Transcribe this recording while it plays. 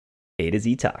A to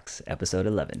Z Talks, episode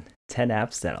 11, 10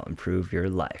 apps that'll improve your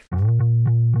life.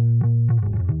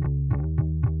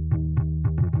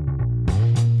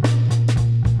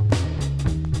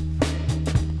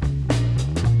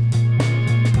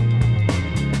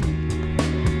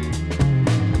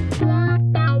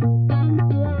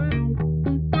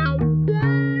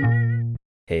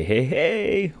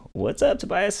 Hey, what's up,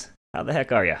 Tobias? How the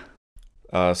heck are you?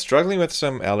 Struggling with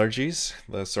some allergies.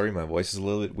 Sorry, my voice is a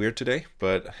little bit weird today,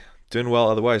 but doing well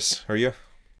otherwise. How are you?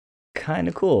 Kind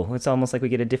of cool. It's almost like we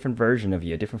get a different version of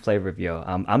you, a different flavor of you.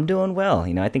 I'm doing well.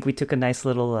 I think we took a nice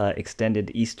little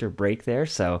extended Easter break there,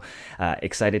 so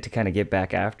excited to kind of get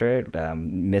back after it.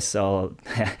 Miss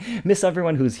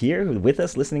everyone who's here with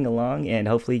us, listening along, and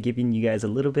hopefully giving you guys a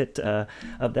little bit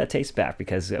of that taste back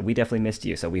because we definitely missed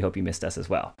you. So we hope you missed us as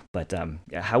well. But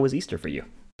how was Easter for you?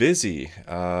 Busy.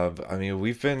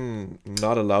 We've been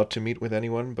not allowed to meet with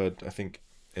anyone, but I think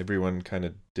everyone kind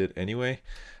of did anyway.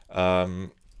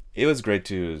 It was great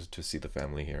to see the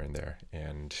family here and there,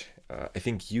 and I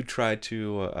think you tried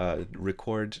to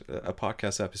record a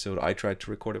podcast episode. I tried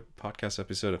to record a podcast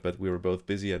episode, but we were both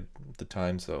busy at the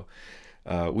time, so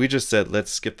we just said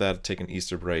let's skip that, take an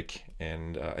Easter break,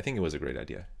 and I think it was a great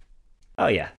idea. Oh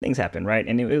yeah, things happen, right?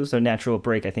 And it was a natural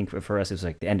break. I think for us, it was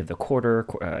like the end of the quarter.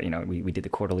 We did the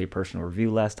quarterly personal review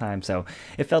last time, so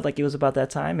it felt like it was about that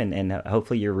time. And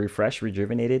hopefully you're refreshed,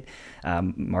 rejuvenated.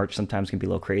 March sometimes can be a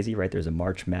little crazy, right? There's a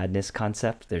March Madness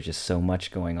concept. There's just so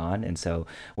much going on, and so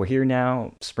we're here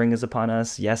now. Spring is upon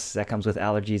us. Yes, that comes with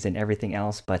allergies and everything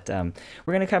else, but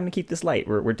we're gonna kind of keep this light.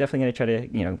 We're definitely gonna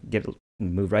try to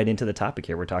move right into the topic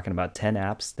here. We're talking about 10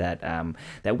 apps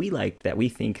that we like, that we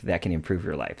think that can improve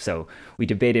your life. So we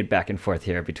debated back and forth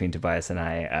here between Tobias and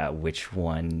I which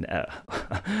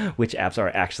which apps are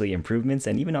actually improvements,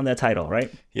 and even on that title,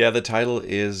 right? Yeah, the title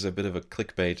is a bit of a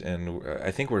clickbait, and I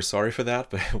think we're sorry for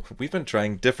that, but we've been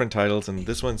trying different titles, and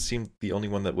this one seemed the only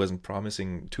one that wasn't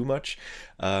promising too much,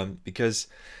 because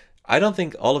I don't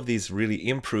think all of these really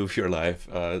improve your life.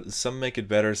 Some make it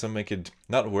better, some make it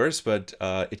not worse, but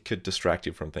it could distract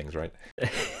you from things, right?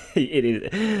 It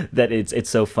is that it's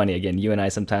so funny. Again, you and I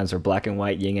sometimes are black and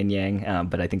white, yin and yang,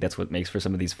 but I think that's what makes for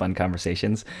some of these fun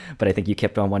conversations. But I think you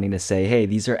kept on wanting to say, hey,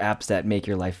 these are apps that make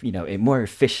your life more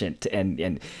efficient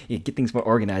and you get things more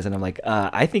organized. And I'm like,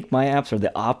 I think my apps are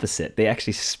the opposite. They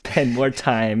actually spend more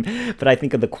time, but I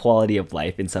think of the quality of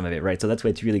life in some of it, right? So that's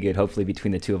why it's really good. Hopefully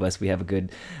between the two of us we have a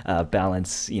good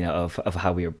balance of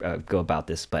how we go about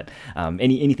this. But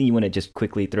anything you want to just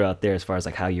quickly throw out there as far as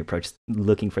like how you approach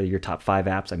looking for your top 5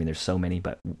 apps? I mean, there's so many,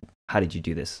 but how did you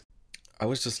do this? I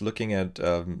was just looking at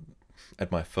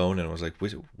my phone and I was like,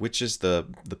 which is the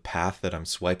path that I'm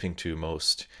swiping to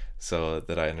most, so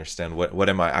that I understand what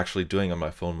am I actually doing on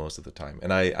my phone most of the time.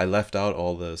 And I left out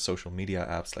all the social media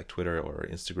apps like Twitter or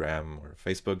Instagram or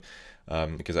Facebook,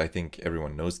 because I think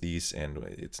everyone knows these and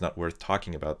it's not worth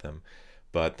talking about them.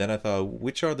 But then I thought,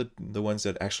 which are the ones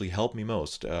that actually help me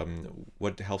most?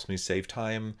 What helps me save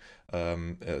time,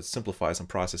 simplify some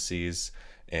processes,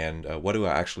 and what do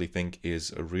I actually think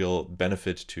is a real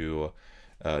benefit to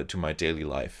my daily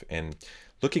life? And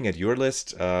looking at your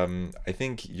list, I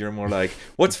think you're more like,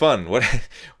 what's fun?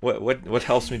 What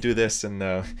helps me do this?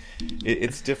 And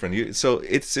it's different. So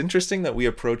it's interesting that we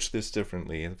approach this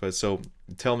differently. But so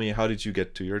tell me, how did you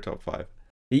get to your top 5?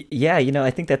 Yeah,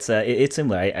 I think that's it's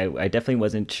similar. I definitely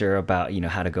wasn't sure about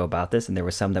how to go about this, and there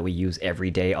were some that we use every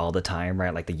day, all the time,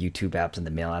 right? Like the YouTube apps and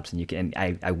the mail apps, and you can.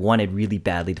 I wanted really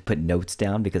badly to put notes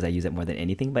down because I use it more than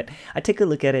anything. But I take a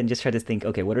look at it and just try to think,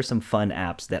 okay, what are some fun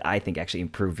apps that I think actually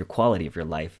improve your quality of your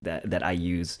life that I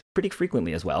use pretty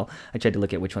frequently as well. I tried to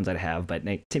look at which ones I'd have, but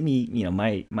to me,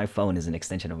 my phone is an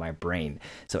extension of my brain,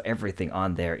 so everything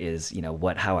on there is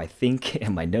how I think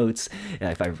and my notes,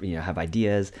 if I have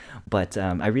ideas, but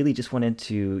I really just wanted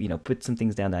to put some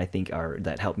things down that I think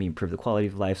that help me improve the quality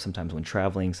of life. Sometimes when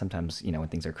traveling, sometimes when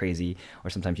things are crazy, or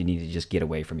sometimes you need to just get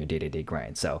away from your day-to-day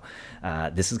grind. So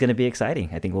this is going to be exciting.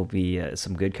 I think will be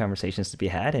some good conversations to be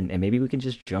had, and maybe we can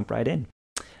just jump right in.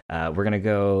 We're going to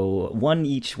go one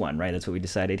each one, right? That's what we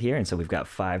decided here. And so we've got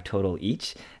 5 total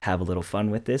each. Have a little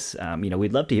fun with this.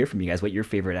 We'd love to hear from you guys what your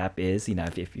favorite app is.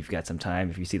 If you've got some time,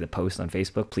 if you see the post on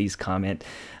Facebook, please comment.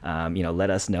 Let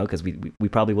us know, because we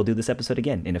probably will do this episode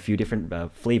again in a few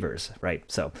different flavors, right?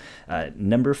 So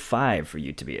number 5 for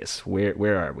you, Tobias.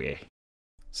 Where are we?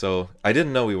 So I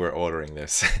didn't know we were ordering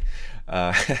this.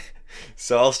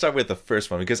 So I'll start with the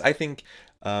first one, because I think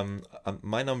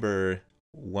my number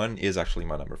 1 is actually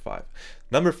my number 5.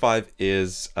 Number 5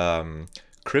 is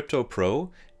Crypto Pro.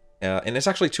 And it's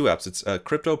actually two apps. It's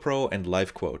Crypto Pro and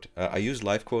LiveQuote. I use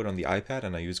LiveQuote on the iPad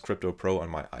and I use Crypto Pro on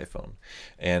my iPhone.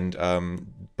 And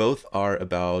both are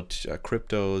about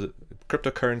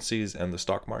cryptocurrencies and the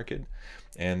stock market.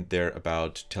 And they're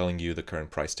about telling you the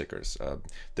current price tickers.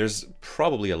 There's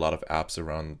probably a lot of apps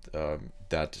around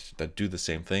that do the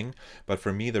same thing. But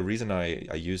for me, the reason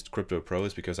I used Crypto Pro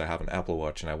is because I have an Apple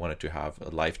Watch and I wanted to have a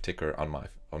live ticker on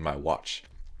my watch.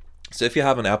 So if you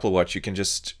have an Apple Watch, you can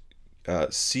just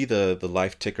see the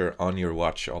live ticker on your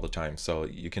watch all the time. So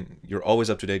you're always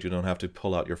up to date. You don't have to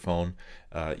pull out your phone.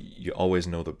 You always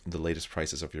know the latest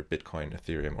prices of your Bitcoin,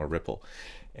 Ethereum, or Ripple,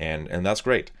 and that's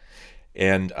great.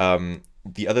 And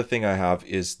the other thing I have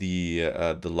is the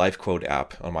LiveQuote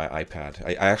app on my iPad.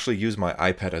 I actually use my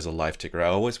iPad as a live ticker. I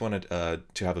always wanted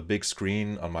to have a big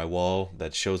screen on my wall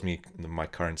that shows me my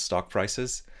current stock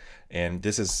prices. And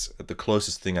this is the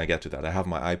closest thing I get to that. I have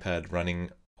my iPad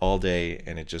running all day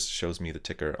and it just shows me the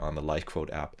ticker on the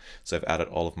LiveQuote app. So I've added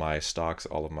all of my stocks,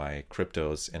 all of my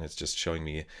cryptos, and it's just showing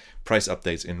me price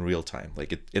updates in real time.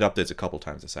 Like it updates a couple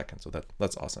times a second. So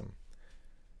that's awesome.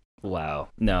 Wow.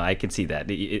 No, I can see that.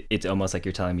 It's almost like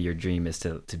you're telling me your dream is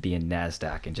to be in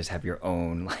NASDAQ and just have your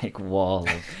own like wall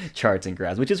of charts and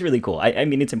graphs, which is really cool. I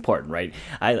mean, it's important, right?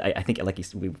 I think like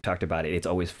we've talked about it, it's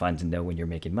always fun to know when you're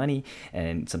making money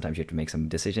and sometimes you have to make some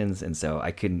decisions. And so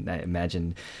I couldn't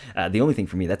imagine the only thing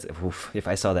for me, that's if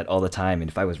I saw that all the time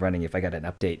and if I was running, if I got an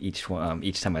update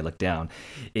each time I look down,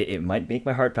 it might make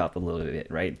my heart pop a little bit,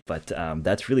 right? But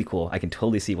that's really cool. I can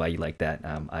totally see why you like that.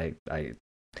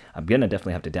 I'm gonna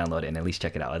definitely have to download it and at least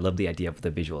check it out. I love the idea of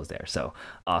the visuals there. So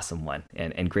awesome one,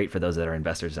 and great for those that are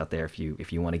investors out there.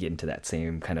 If you want to get into that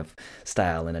same kind of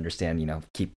style and understand,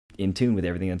 keep in tune with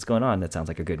everything that's going on, that sounds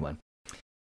like a good one.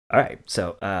 All right,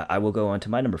 so I will go on to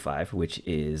my number 5, which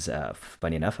is,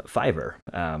 funny enough, Fiverr.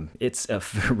 It's a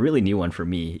really new one for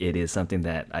me. It is something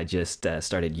that I just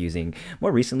started using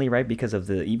more recently, right? Because of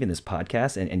even this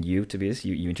podcast and you, Tobias,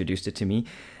 you introduced it to me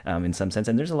in some sense.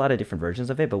 And there's a lot of different versions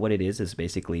of it, but what it is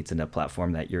basically it's in a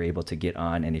platform that you're able to get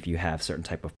on. And if you have certain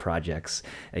type of projects,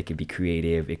 it could be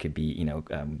creative, it could be,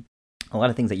 a lot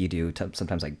of things that you do,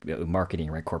 sometimes like marketing,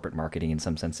 right? Corporate marketing in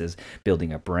some senses,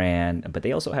 building a brand, but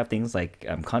they also have things like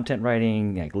content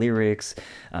writing, like lyrics,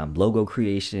 logo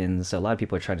creation. So a lot of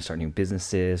people are trying to start new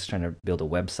businesses, trying to build a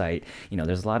website.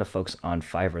 There's a lot of folks on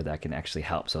Fiverr that can actually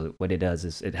help. So what it does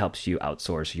is it helps you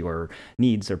outsource your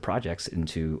needs or projects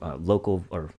into local,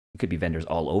 or it could be vendors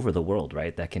all over the world,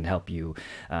 right? That can help you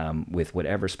with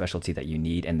whatever specialty that you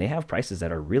need. And they have prices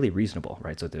that are really reasonable,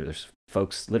 right? So there's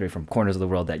folks literally from corners of the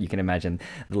world that you can imagine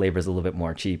the labor is a little bit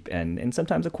more cheap. And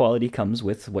sometimes the quality comes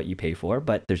with what you pay for,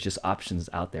 but there's just options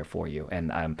out there for you.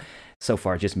 And so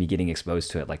far, just me getting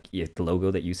exposed to it, like the logo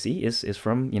that you see is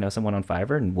from, someone on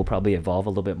Fiverr, and will probably evolve a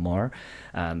little bit more.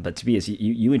 But Tobias,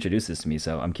 you introduced this to me,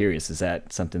 so I'm curious, is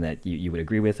that something that you would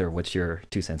agree with, or what's your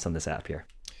 2 cents on this app here?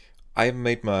 I've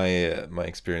made my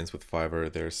experience with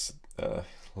Fiverr. There's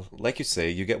like you say,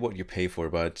 you get what you pay for,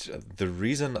 but the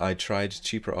reason I tried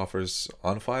cheaper offers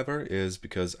on Fiverr is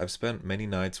because I've spent many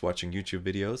nights watching YouTube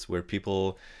videos where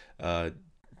people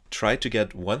tried to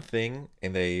get one thing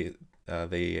and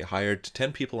they hired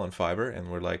 10 people on Fiverr and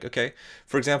were like, okay,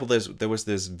 for example, there was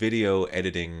this video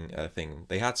editing thing.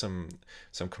 They had some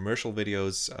commercial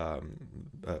videos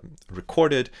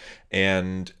recorded,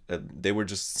 and they were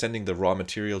just sending the raw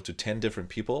material to 10 different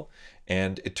people.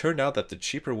 And it turned out that the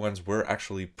cheaper ones were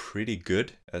actually pretty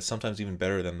good, sometimes even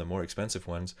better than the more expensive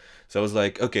ones. So I was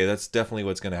like, okay, that's definitely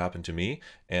what's going to happen to me,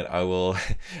 and I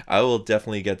will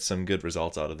definitely get some good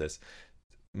results out of this.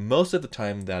 Most of the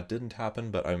time that didn't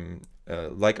happen, but I'm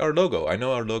like our logo. I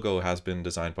know our logo has been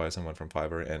designed by someone from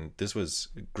Fiverr, and this was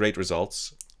great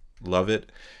results. Love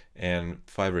it. And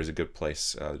Fiverr is a good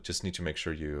place. Just need to make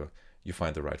sure you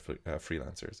find the right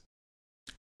freelancers.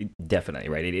 Definitely,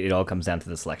 right. It all comes down to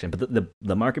the selection, but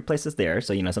the marketplace is there.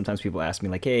 So sometimes people ask me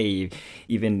like, hey,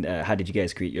 even how did you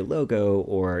guys create your logo,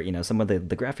 or some of the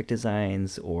graphic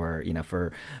designs, or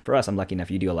for us, I'm lucky enough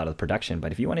you do a lot of the production.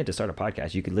 But if you wanted to start a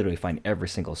podcast, you could literally find every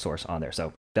single source on there.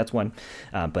 So that's one.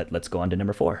 But let's go on to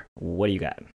number 4. What do you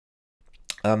got?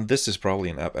 This is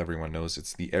probably an app everyone knows.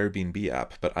 It's the Airbnb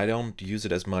app, but I don't use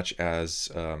it as much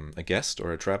as a guest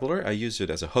or a traveler. I use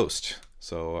it as a host.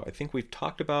 So I think we've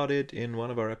talked about it in one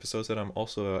of our episodes that I'm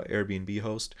also an Airbnb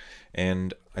host,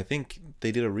 and I think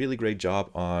they did a really great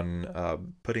job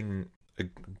on putting uh,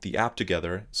 the app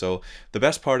together. So the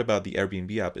best part about the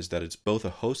Airbnb app is that it's both a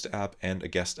host app and a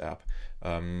guest app.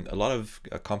 A lot of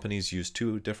companies use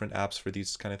two different apps for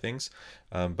these kind of things,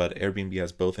 but Airbnb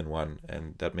has both in one,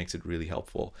 and that makes it really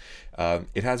helpful.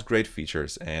 It has great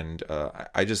features, and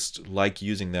I just like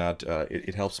using that.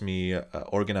 It helps me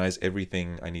organize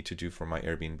everything I need to do for my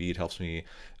Airbnb. It helps me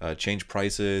change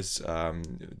prices,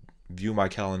 view my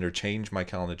calendar, change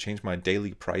my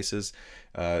daily prices,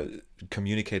 uh,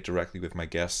 communicate directly with my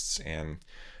guests, and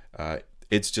uh,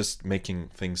 it's just making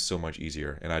things so much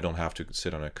easier. And I don't have to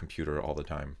sit on a computer all the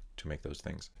time to make those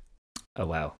things. Oh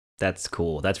wow. That's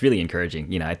cool. That's really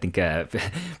encouraging. I think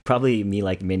probably me,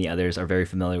 like many others, are very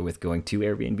familiar with going to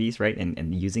Airbnbs, right,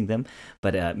 and using them.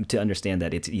 But to understand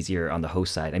that it's easier on the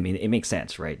host side, I mean, it makes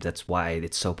sense, right? That's why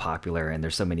it's so popular, and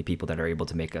there's so many people that are able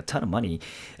to make a ton of money,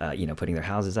 putting their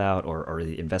houses out, or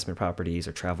the investment properties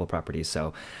or travel properties.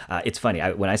 So it's funny.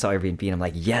 When I saw Airbnb, and I'm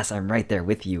like, yes, I'm right there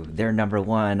with you. They're number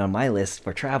one on my list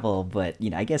for travel. But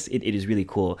I guess it is really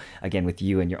cool, again, with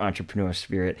you and your entrepreneur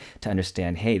spirit, to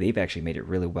understand, hey, they've actually made it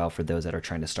really well for those that are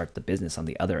trying to start the business on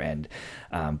the other end.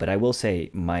 But I will say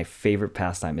my favorite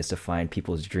pastime is to find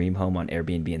people's dream home on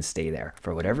Airbnb and stay there.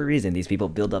 For whatever reason, these people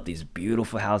build up these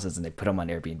beautiful houses and they put them on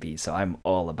Airbnb. So I'm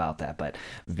all about that. But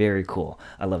very cool.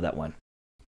 I love that one.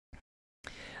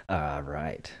 All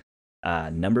right.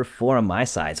 Number four on my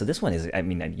side. So this one is, I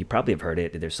mean, you probably have heard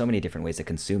it. There's so many different ways to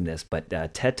consume this, but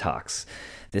TED Talks.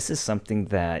 This is something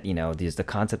that, there's the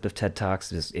concept of TED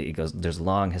Talks. It goes, there's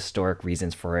long historic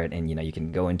reasons for it. And, you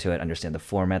can go into it, understand the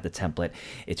format, the template.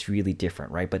 It's really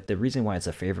different, right? But the reason why it's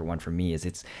a favorite one for me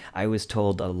is I was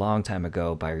told a long time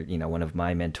ago by, one of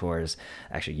my mentors,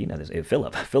 actually, this,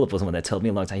 Philip. Philip was the one that told me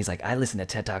a long time. He's like, I listen to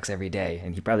TED Talks every day.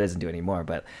 And he probably doesn't do it anymore.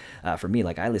 But for me,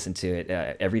 like I listen to it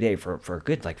every day for a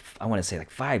good, like, I want to say like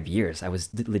 5 years. I was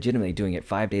legitimately doing it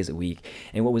 5 days a week.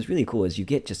 And what was really cool is you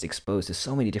get just exposed to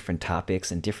so many different topics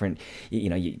and different,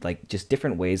 like just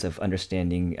different ways of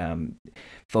understanding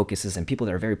focuses and people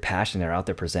that are very passionate are out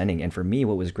there presenting. And for me,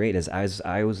 what was great is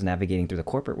I was navigating through the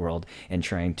corporate world and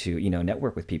trying to,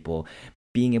 network with people.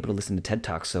 Being able to listen to TED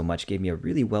Talks so much gave me a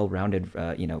really well-rounded,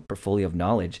 portfolio of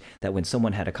knowledge that when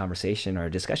someone had a conversation or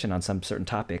a discussion on some certain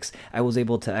topics, I was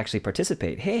able to actually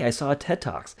participate. Hey, I saw a TED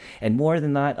Talks. And more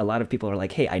than that, a lot of people are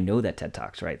like, hey, I know that TED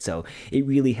Talks, right? So it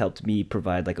really helped me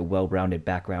provide like a well-rounded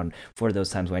background for those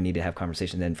times when I need to have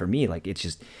conversations. And for me, like, it's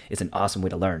an awesome way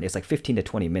to learn. It's like 15 to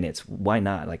 20 minutes. Why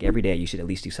not? Like every day you should at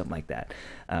least do something like that.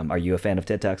 Are you a fan of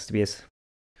TED Talks, Tobias?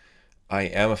 I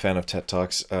am a fan of TED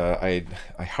Talks. I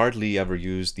hardly ever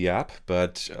use the app,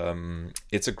 but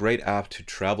it's a great app to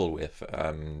travel with.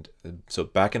 And so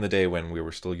back in the day when we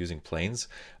were still using planes,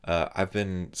 I've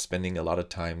been spending a lot of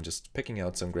time just picking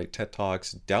out some great TED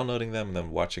Talks, downloading them, and then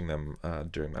watching them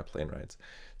during my plane rides.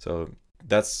 So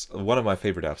that's one of my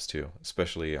favorite apps too,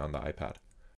 especially on the iPad.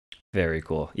 Very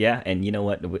cool. Yeah, and you know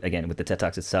what? Again, with the TED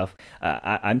Talks itself,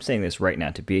 I'm saying this right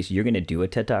now, Tobias, you're going to do a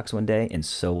TED Talks one day, and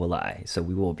so will I. So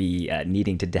we will be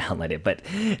needing to download it, but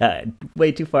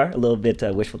way too far, a little bit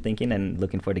wishful thinking, and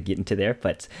looking forward to getting to there.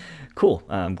 But cool.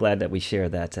 I'm glad that we share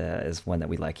that as one that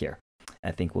we like here.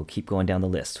 I think we'll keep going down the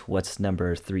list. What's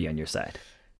number three on your side?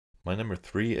 My number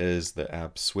three is the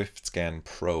app SwiftScan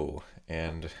Pro,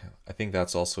 and I think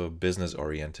that's also business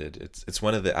oriented. It's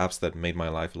one of the apps that made my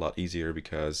life a lot easier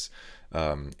because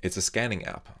it's a scanning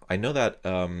app. I know that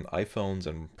iPhones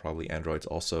and probably Androids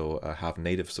also have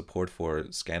native support for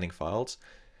scanning files,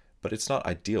 but it's not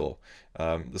ideal.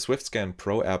 The SwiftScan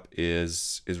Pro app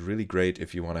is really great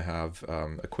if you want to have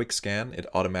a quick scan. It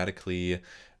automatically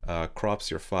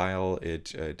crops your file.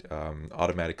 It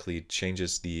automatically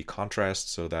changes the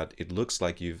contrast so that it looks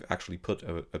like you've actually put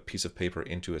a piece of paper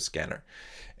into a scanner.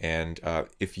 And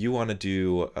if you want to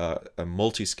do a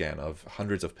multi-scan of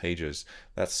hundreds of pages,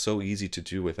 that's so easy to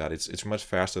do with that. It's much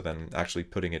faster than actually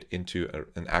putting it into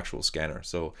an actual scanner.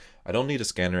 So I don't need a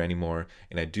scanner anymore,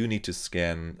 and I do need to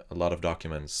scan a lot of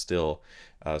documents still.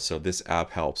 So this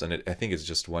app helps, and I think it's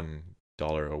just $1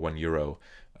 or €1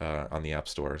 on the App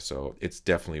Store. So it's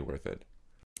definitely worth it.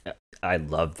 I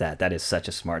love that. That is such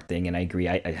a smart thing, and I agree.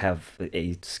 I have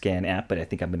a scan app, but I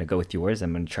think I'm going to go with yours.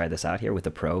 I'm going to try this out here with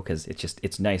the Pro because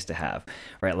it's nice to have,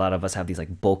 right? A lot of us have these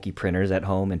like bulky printers at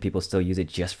home, and people still use it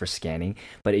just for scanning.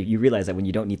 But you realize that when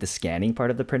you don't need the scanning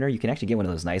part of the printer, you can actually get one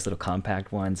of those nice little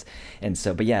compact ones. And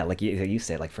so, but yeah, like you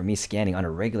said, like for me, scanning on a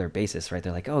regular basis, right?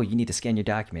 They're like, oh, you need to scan your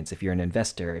documents if you're an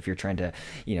investor, if you're trying to,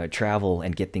 travel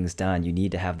and get things done. You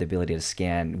need to have the ability to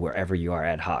scan wherever you are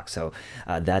ad hoc. So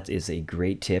that is a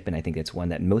great tip, and I think it's one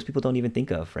that most people don't even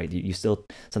think of, right? You still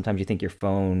sometimes you think your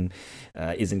phone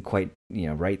isn't quite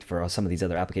right for some of these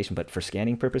other applications, but for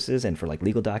scanning purposes and for like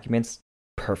legal documents,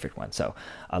 perfect one. So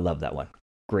I love that one.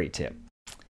 Great tip.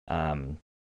 Um,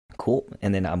 Cool.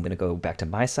 And then I'm gonna go back to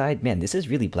my side. Man, this is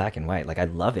really black and white. Like I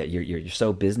love it. You're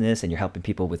so business and you're helping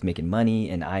people with making money,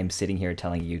 and I'm sitting here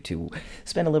telling you to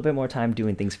spend a little bit more time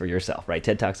doing things for yourself, right?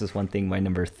 TED Talks is one thing. My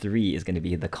number three is going to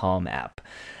be the Calm app.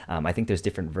 I think there's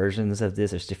different versions of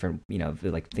this. There's different,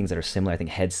 like things that are similar. I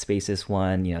think Headspace is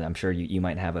one. I'm sure you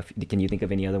might have Can you think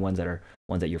of any other ones that are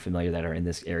ones that you're familiar that are in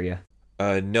this area?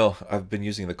 No, I've been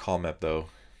using the Calm app though.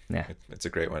 Yeah. It's a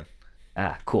great one.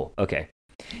 Ah, cool. Okay.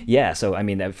 Yeah, so I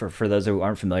mean, for those who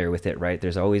aren't familiar with it, right?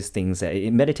 There's always things that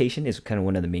meditation is kind of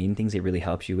one of the main things it really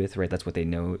helps you with, right? That's what they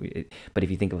know. But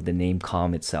if you think of the name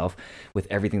Calm itself, with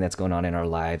everything that's going on in our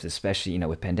lives, especially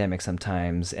with pandemic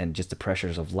sometimes and just the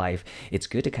pressures of life, it's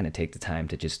good to kind of take the time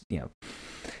to just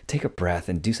take a breath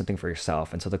and do something for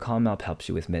yourself. And so the Calm app helps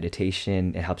you with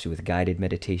meditation. It helps you with guided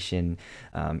meditation.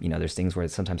 There's things where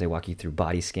sometimes they walk you through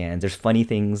body scans. There's funny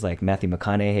things like Matthew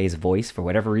McConaughey's voice, for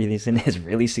whatever reason, is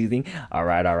really soothing. All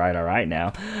right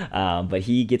now. But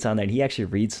he gets on there and he actually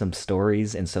reads some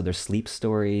stories. And so there's sleep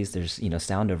stories. There's,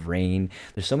 sound of rain.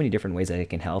 There's so many different ways that it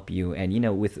can help you. And,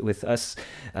 with us,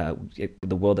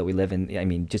 the world that we live in, I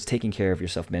mean, just taking care of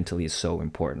yourself mentally is so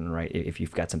important, right? If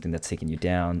you've got something that's taking you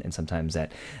down and sometimes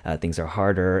that things are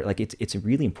harder, like it's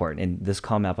really important. And this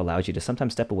Calm app allows you to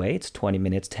sometimes step away. It's 20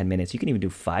 minutes, 10 minutes. You can even do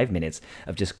 5 minutes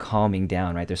of just calming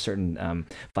down, right? There's certain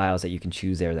files that you can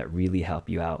choose there that really help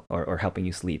you out or helping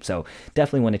you sleep. So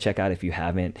definitely want to check out if you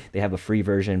haven't. They have a free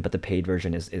version, but the paid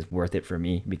version is worth it for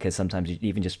me because sometimes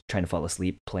even just trying to fall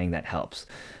asleep, playing that helps.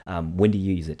 When do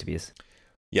you use it, Tobias?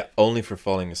 Yeah, only for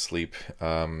falling asleep.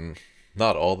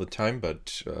 Not all the time,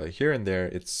 but here and there,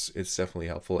 it's definitely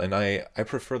helpful. And I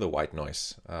prefer the white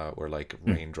noise, or like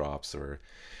raindrops or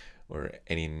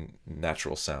any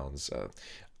natural sounds.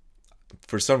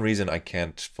 For some reason, I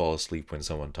can't fall asleep when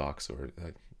someone talks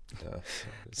uh,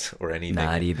 or anything.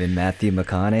 Not even Matthew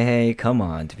McConaughey. Come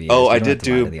on, Tobias. Oh, You I don't have did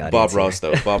to lie to do the Bob audience Ross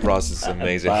here. though. Bob Ross is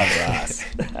amazing. Bob Ross.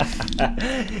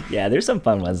 Yeah, there's some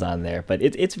fun ones on there, but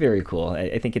it's very cool.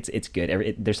 I think it's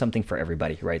good. There's something for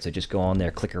everybody, right? So just go on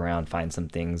there, click around, find some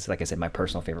things. Like I said, my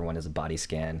personal favorite one is a body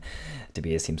scan.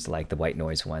 Tobias seems to like the white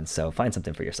noise one, so find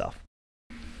something for yourself.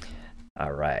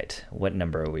 All right, what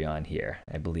number are we on here?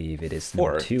 I believe it is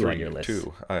number Four, two on three, your list.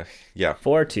 two. Yeah,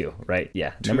 4 2, right?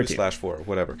 Yeah, number two. 2/4,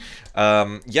 whatever.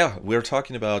 Yeah, we're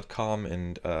talking about Calm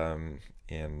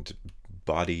and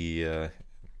body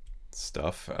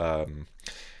stuff.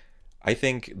 I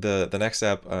think the next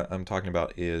app I'm talking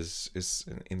about is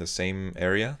in the same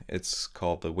area. It's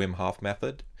called the Wim Hof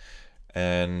method,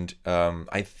 and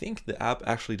I think the app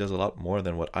actually does a lot more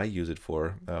than what I use it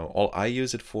for. All I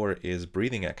use it for is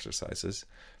breathing exercises,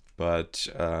 but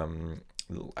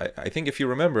I think if you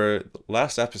remember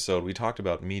last episode, we talked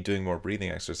about me doing more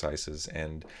breathing exercises,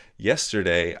 and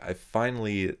yesterday I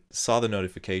finally saw the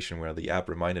notification where the app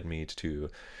reminded me to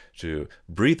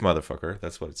breathe, motherfucker.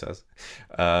 That's what it says.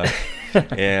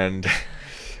 And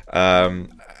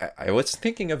I was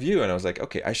thinking of you, and I was like,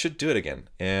 okay, I should do it again.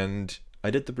 And I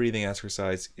did the breathing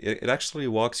exercise. It actually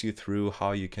walks you through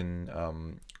how you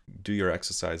can do your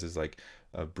exercises, like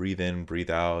breathe in,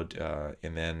 breathe out,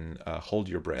 and then hold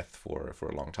your breath for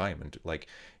a long time. And like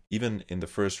even in the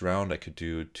first round, I could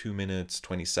do 2 minutes,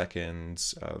 20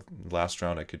 seconds. Last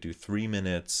round, I could do 3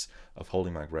 minutes of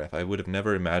holding my breath. I would have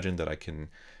never imagined that I can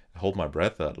hold my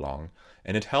breath that long.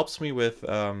 And it helps me with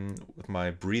my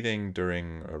breathing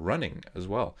during running as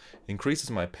well. It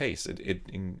increases my pace.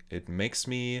 It makes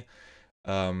me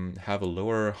have a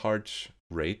lower heart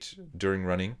rate during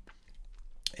running,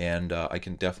 and I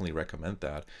can definitely recommend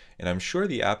that. And I'm sure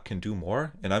the app can do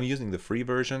more, and I'm using the free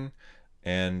version.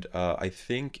 And I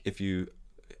think if you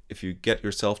get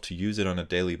yourself to use it on a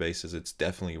daily basis, it's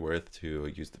definitely worth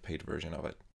to use the paid version of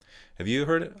it. Have you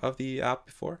heard of the app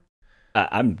before?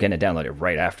 I'm gonna download it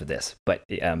right after this. But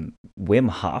Wim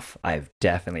Hof, I've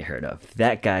definitely heard of.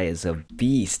 That guy is a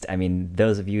beast. I mean,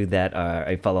 those of you that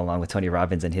I follow along with Tony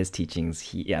Robbins and his teachings,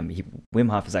 Wim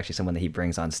Hof is actually someone that he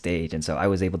brings on stage, and so I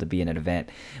was able to be in an event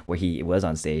where he was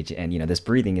on stage, and this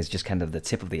breathing is just kind of the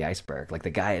tip of the iceberg. Like the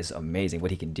guy is amazing,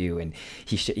 what he can do, and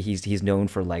he's known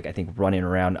for like I think running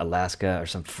around Alaska or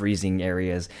some freezing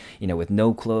areas, with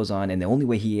no clothes on, and the only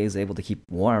way he is able to keep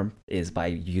warm is by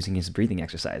using his breathing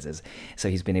exercises.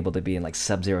 So he's been able to be in like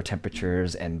sub-zero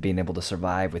temperatures and being able to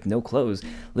survive with no clothes,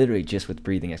 literally just with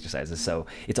breathing exercises. So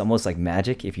it's almost like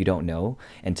magic if you don't know.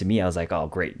 And to me, I was like, oh,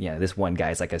 great. This one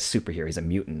guy's like a superhero. He's a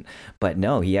mutant. But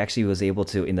no, he actually was able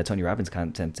to, in the Tony Robbins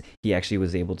content, he actually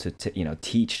was able to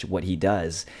teach what he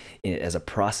does as a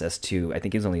process to, I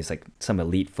think it was only like some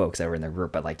elite folks that were in the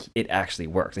group, but like it actually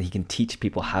works. And he can teach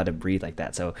people how to breathe like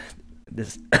that. So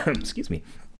this excuse me,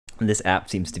 this app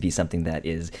seems to be something that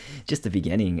is just the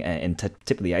beginning and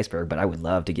tip of the iceberg, but I would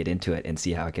love to get into it and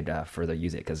see how I could further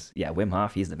use it because, yeah, Wim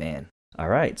Hof, he's the man. All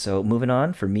right, so moving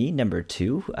on for me, number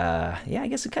two. Yeah, I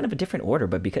guess it's kind of a different order,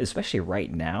 but because especially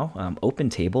right now, Open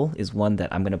Table is one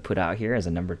that I'm gonna put out here as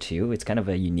a number two. It's kind of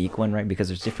a unique one, right? Because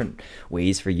there's different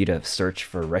ways for you to search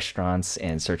for restaurants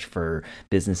and search for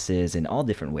businesses in all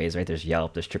different ways, right? There's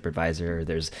Yelp, there's TripAdvisor,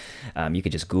 there's you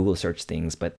could just Google search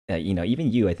things, but even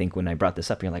you, I think when I brought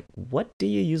this up, you're like, what do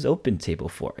you use Open Table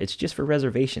for? It's just for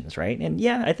reservations, right? And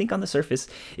yeah, I think on the surface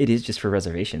it is just for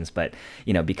reservations, but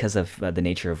because of the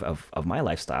nature of my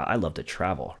lifestyle, I love to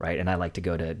travel, right? And I like to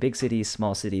go to big cities,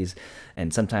 small cities,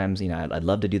 and sometimes, I'd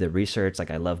love to do the research.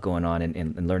 Like I love going on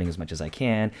and learning as much as I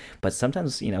can. But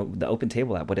sometimes, the Open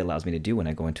Table app, what it allows me to do when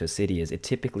I go into a city is it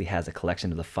typically has a collection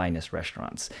of the finest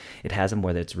restaurants. It has them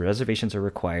whether it's reservations are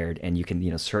required, and you can,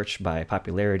 search by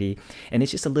popularity, and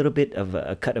it's just a little bit of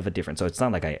a cut of a difference. So it's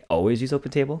not like I always use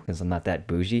Open Table because I'm not that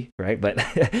bougie, right? But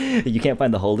you can't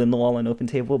find the hole in the wall on Open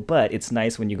Table. But it's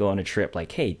nice when you go on a trip,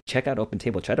 like, hey, check out Open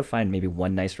Table, try to find maybe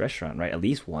one nice restaurant, right? At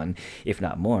least one, if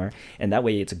not more. And that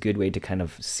way it's a good way to kind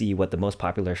of see what the most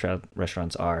popular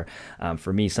restaurants are.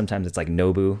 For me, sometimes it's like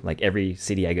Nobu. Like every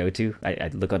city I go to, I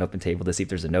look on Open Table to see if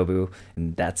there's a Nobu,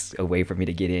 and that's a way for me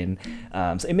to get in.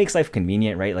 So it makes life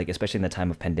convenient, right? Like especially in the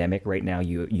time of pandemic right now,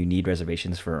 you need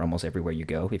reservations for almost everywhere you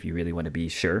go if you really want to be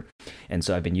sure. And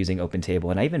so I've been using Open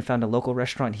Table, and I even found a local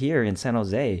restaurant here in San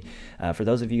Jose. For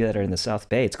those of you that are in the South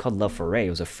Bay, it's called La Forêt. It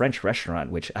was a French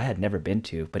restaurant, which I had never been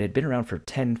to, but it had been around for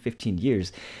 10, 15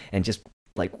 years, and just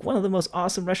like one of the most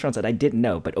awesome restaurants that I didn't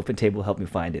know, but Open Table helped me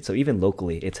find it. So even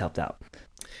locally, it's helped out.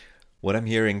 What I'm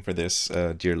hearing for this,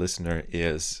 dear listener,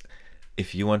 is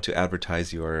if you want to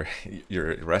advertise your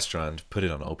restaurant, put it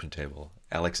on Open Table.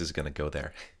 Alex is going to go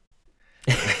there.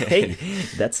 Hey,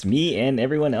 that's me and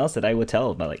everyone else that I would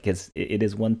tell about, like, because it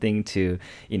is one thing to,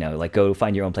 like go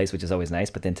find your own place, which is always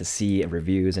nice, but then to see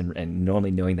reviews and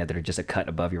normally knowing that they're just a cut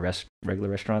above your regular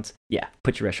restaurants, yeah,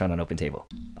 put your restaurant on Open Table.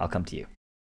 I'll come to you.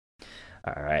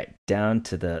 All right, down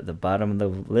to the bottom of the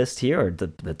list here, or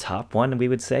the top one, we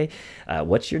would say.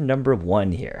 What's your number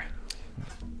one here?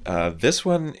 This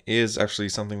one is actually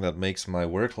something that makes my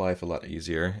work life a lot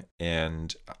easier,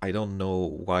 and I don't know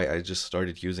why I just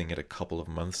started using it a couple of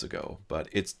months ago, but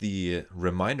it's the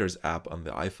Reminders app on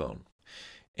the iPhone.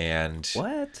 And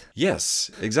what?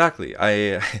 Yes, exactly.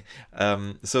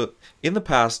 So in the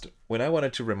past, when I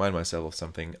wanted to remind myself of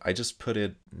something, I just put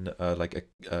it like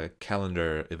a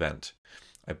calendar event.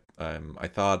 I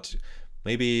thought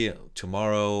maybe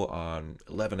tomorrow on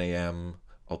 11 a.m.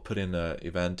 I'll put in an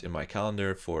event in my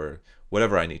calendar for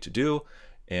whatever I need to do,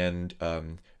 and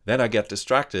then I get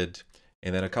distracted,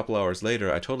 and then a couple hours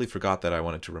later I totally forgot that I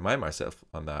wanted to remind myself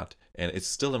on that, and it's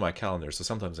still in my calendar. So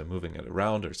sometimes I'm moving it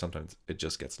around, or sometimes it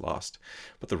just gets lost.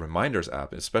 But the Reminders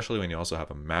app, especially when you also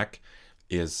have a Mac,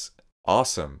 is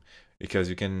awesome because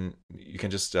you can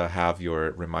just have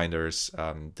your reminders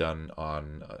done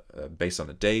on based on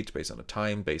a date, based on a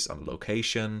time, based on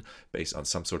location, based on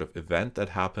some sort of event that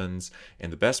happens.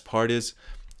 And the best part is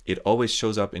it always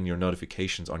shows up in your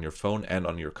notifications on your phone and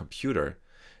on your computer,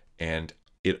 and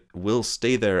it will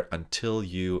stay there until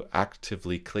you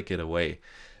actively click it away.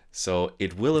 So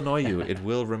it will annoy you, it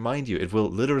will remind you, it will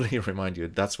literally remind you.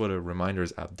 That's what a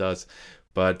Reminders app does.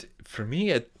 But for me,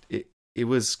 it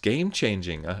was game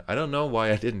changing. I don't know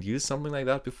why I didn't use something like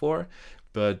that before,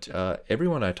 but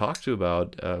everyone I talked to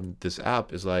about this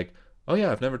app is like, oh yeah,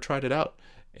 I've never tried it out.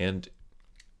 And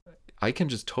I can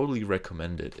just totally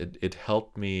recommend it. It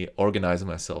helped me organize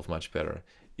myself much better,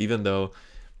 even though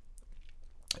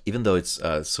it's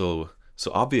so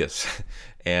obvious.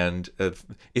 And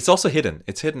it's also hidden.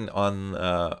 It's hidden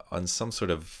on some sort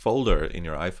of folder in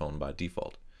your iPhone by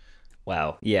default.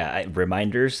 Wow. Yeah.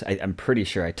 Reminders. I'm pretty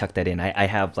sure I tucked that in. I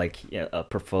have like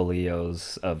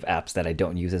portfolios of apps that I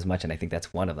don't use as much, and I think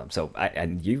that's one of them. So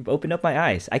and you've opened up my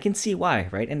eyes. I can see why,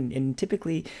 right? And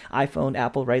typically iPhone,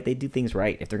 Apple, right? They do things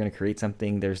right. If they're going to create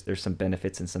something, there's some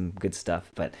benefits and some good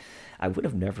stuff. But I would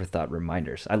have never thought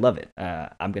Reminders. I love it.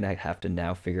 I'm gonna have to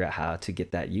now figure out how to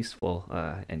get that useful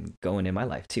and going in my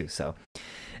life too. So.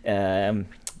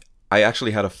 I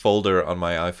actually had a folder on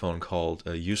my iPhone called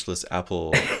Useless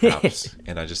Apple Apps,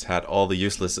 and I just had all the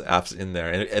useless apps in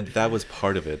there, and that was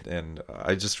part of it, and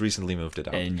I just recently moved it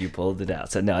out. And you pulled it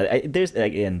out. So no, there's,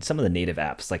 again, some of the native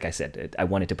apps, like I said, I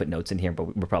wanted to put notes in here,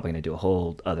 but we're probably going to do a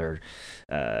whole other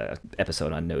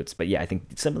episode on notes. But yeah, I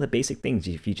think some of the basic things,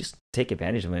 if you just take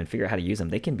advantage of them and figure out how to use them,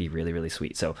 they can be really, really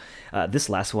sweet. So this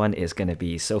last one is going to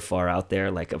be so far out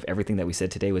there, like of everything that we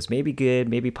said today was maybe good,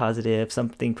 maybe positive,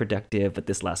 something productive, but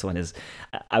this last one is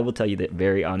I will tell you the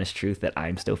very honest truth that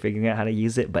I'm still figuring out how to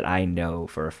use it, but I know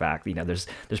for a fact,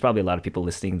 there's probably a lot of people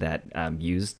listening that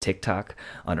use TikTok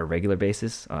on a regular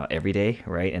basis every day,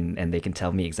 right? And they can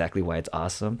tell me exactly why it's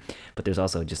awesome. But there's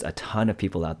also just a ton of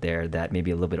people out there that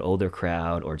maybe a little bit older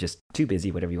crowd or just too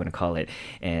busy, whatever you want to call it,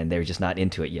 and they're just not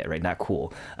into it yet, right? Not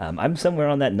cool. I'm somewhere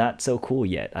on that not so cool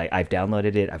yet. I've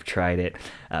downloaded it, I've tried it.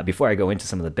 Before I go into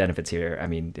some of the benefits here, I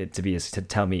mean, to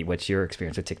tell me what's your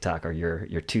experience with TikTok or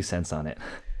your 2 cents on it.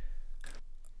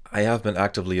 I have been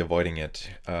actively avoiding it.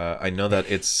 I know that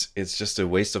it's just a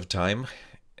waste of time,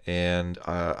 and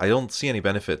I don't see any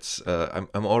benefits.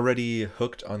 I'm already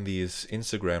hooked on these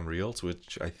Instagram Reels,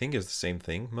 which I think is the same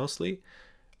thing mostly,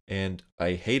 and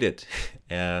I hate it.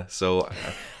 So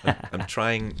I'm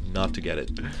trying not to get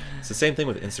it. It's the same thing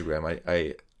with Instagram.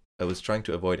 I was trying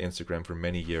to avoid Instagram for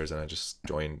many years, and I just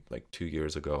joined like 2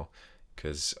 years ago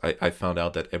because I found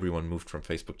out that everyone moved from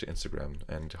Facebook to Instagram,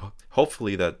 and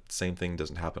hopefully that same thing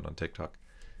doesn't happen on TikTok.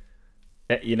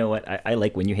 You know what? I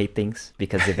like when you hate things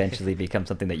because eventually become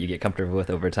something that you get comfortable with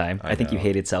over time. I I think you know.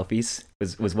 hated selfies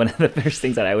was one of the first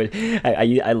things that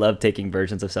I love taking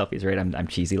versions of selfies, right? I'm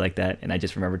cheesy like that, and I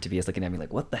just remember Tobias looking at me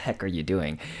like, "What the heck are you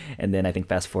doing?" And then I think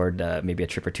fast forward maybe a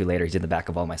trip or two later, he's in the back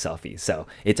of all my selfies. So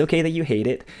it's okay that you hate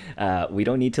it. We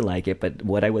don't need to like it, but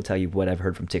what I would tell you, what I've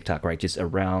heard from TikTok, right, just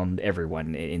around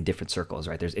everyone in different circles,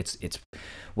 right? It's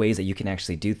ways that you can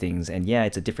actually do things, and yeah,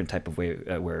 it's a different type of way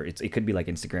where it could be like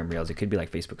Instagram Reels, it could be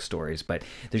like Facebook Stories, but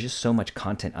there's just so much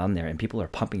content on there, and people are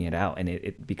pumping it out, and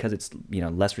it because it's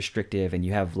less restrictive, and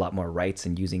you have a lot more rights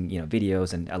and using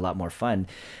videos and a lot more fun.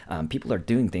 People are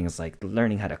doing things like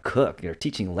learning how to cook, they're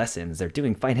teaching lessons, they're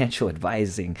doing financial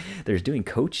advising, they're doing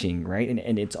coaching, right?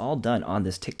 And it's all done on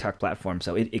this TikTok platform,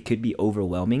 so it could be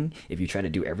overwhelming if you try to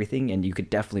do everything, and you could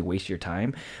definitely waste your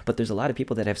time. But there's a lot of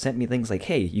people that have sent me things like,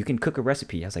 hey, you can cook a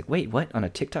recipe. I was like, wait, what, on a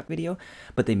TikTok video?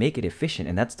 But they make it efficient,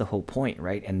 and that's the whole point,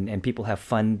 right? And people have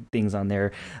fun things on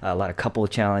there, a lot of couple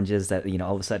challenges that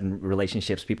all of a sudden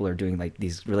relationships, people are doing like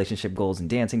these relationship goals and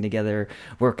dancing together,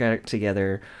 work out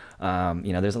together.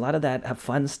 There's a lot of that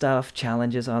fun stuff,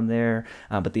 challenges on there.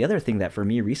 But the other thing that for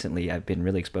me recently I've been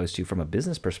really exposed to from a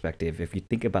business perspective, if you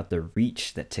think about the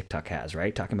reach that TikTok has,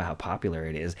 right? Talking about how popular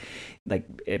it is. Like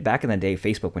back in the day,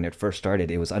 Facebook, when it first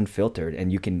started, it was unfiltered,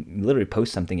 and you can literally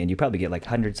post something and you probably get like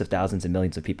hundreds of thousands and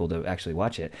millions of people to actually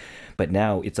watch it. But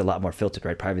now it's a lot more filtered,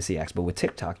 right? Privacy acts. But with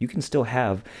TikTok, you can still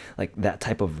have like that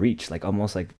type of reach, like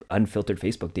almost like unfiltered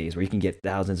Facebook days, where you can get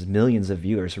thousands, millions of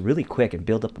viewers really quick and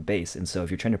build up a base. And so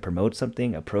if you're trying to promote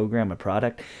something, a program, a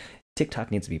product, TikTok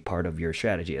needs to be part of your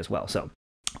strategy as well. So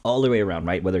all the way around,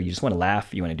 right? Whether you just want to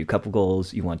laugh, you want to do couple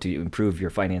goals, you want to improve your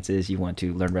finances, you want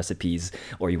to learn recipes,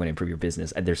 or you want to improve your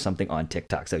business, and there's something on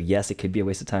TikTok. So yes, it could be a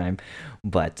waste of time,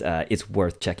 but it's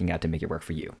worth checking out to make it work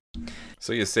for you.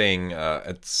 So you're saying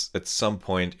at some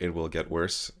point it will get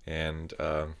worse, and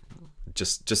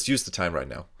just use the time right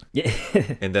now. Yeah.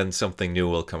 And then something new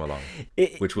will come along,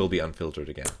 which will be unfiltered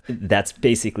again. That's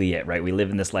basically it, right? We live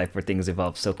in this life where things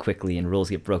evolve so quickly and rules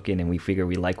get broken, and we figure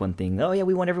we like one thing. Oh yeah,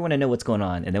 we want everyone to know what's going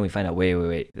on, and then we find out,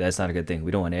 wait, that's not a good thing.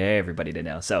 We don't want everybody to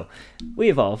know. So we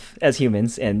evolve as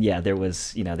humans, and yeah,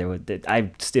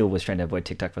 I still was trying to avoid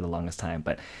TikTok for the longest time,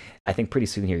 but I think pretty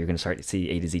soon here you're going to start to see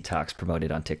A to Z Talks promoted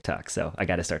on TikTok. So I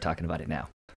got to start talking about it now.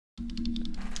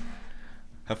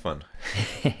 Have fun.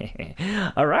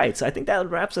 All right, so I think that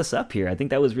wraps us up here. I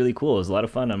think that was really cool. It was a lot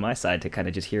of fun on my side to kind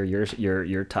of just hear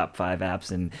your top 5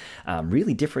 apps and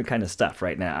really different kind of stuff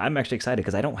right now. I'm actually excited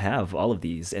because I don't have all of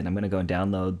these, and I'm going to go and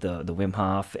download the Wim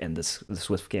Hof and the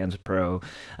SwiftScans Pro,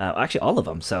 actually all of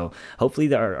them. So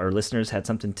hopefully our listeners had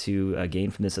something to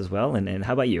gain from this as well. And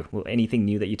how about you? Well, anything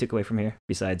new that you took away from here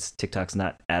besides TikTok's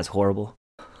not as horrible?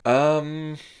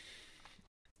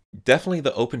 Definitely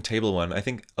the OpenTable one. I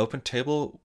think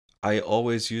OpenTable I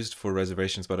always used for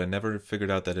reservations, but I never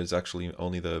figured out that it's actually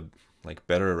only the like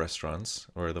better restaurants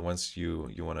or the ones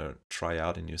you want to try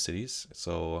out in new cities.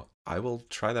 So I will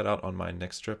try that out on my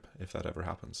next trip if that ever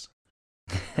happens.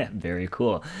 Very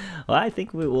cool. Well, I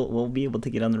think we'll be able to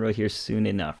get on the road here soon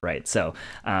enough, right? So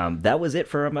that was it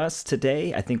from us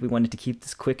today. I think we wanted to keep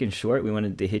this quick and short. We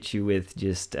wanted to hit you with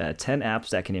just 10 apps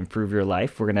that can improve your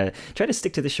life. We're gonna try to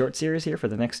stick to the short series here for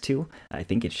the next 2. I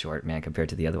think it's short, man, compared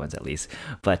to the other ones at least.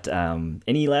 But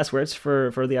any last words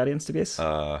for the audience, Tobias?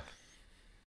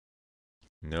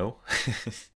 No.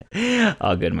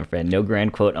 All good, my friend. No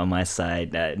grand quote on my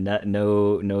side.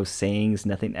 No sayings,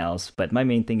 nothing else. But my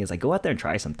main thing is like go out there and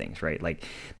try some things, right? Like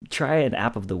try an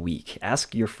app of the week.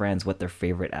 Ask your friends what their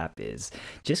favorite app is.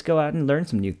 Just go out and learn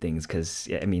some new things because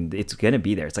I mean it's gonna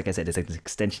be there. It's like I said, it's an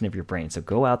extension of your brain. So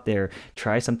go out there,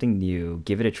 try something new,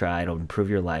 give it a try. It'll improve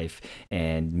your life,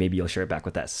 and maybe you'll share it back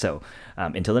with us. So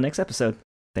until the next episode,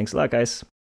 thanks a lot, guys.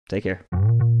 Take care.